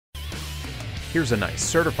Here's a nice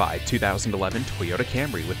certified 2011 Toyota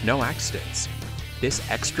Camry with no accidents. This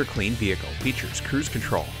extra clean vehicle features cruise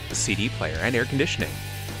control, a CD player, and air conditioning.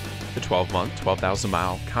 The 12-month,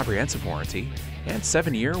 12,000-mile comprehensive warranty and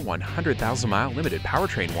 7-year, 100,000-mile limited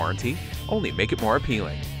powertrain warranty only make it more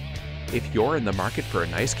appealing. If you're in the market for a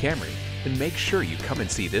nice Camry, then make sure you come and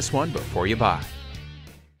see this one before you buy.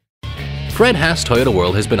 Fred Haas Toyota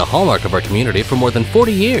World has been a hallmark of our community for more than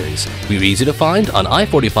 40 years. We're easy to find on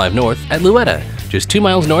I-45 North at Louetta, just 2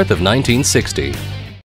 miles north of 1960.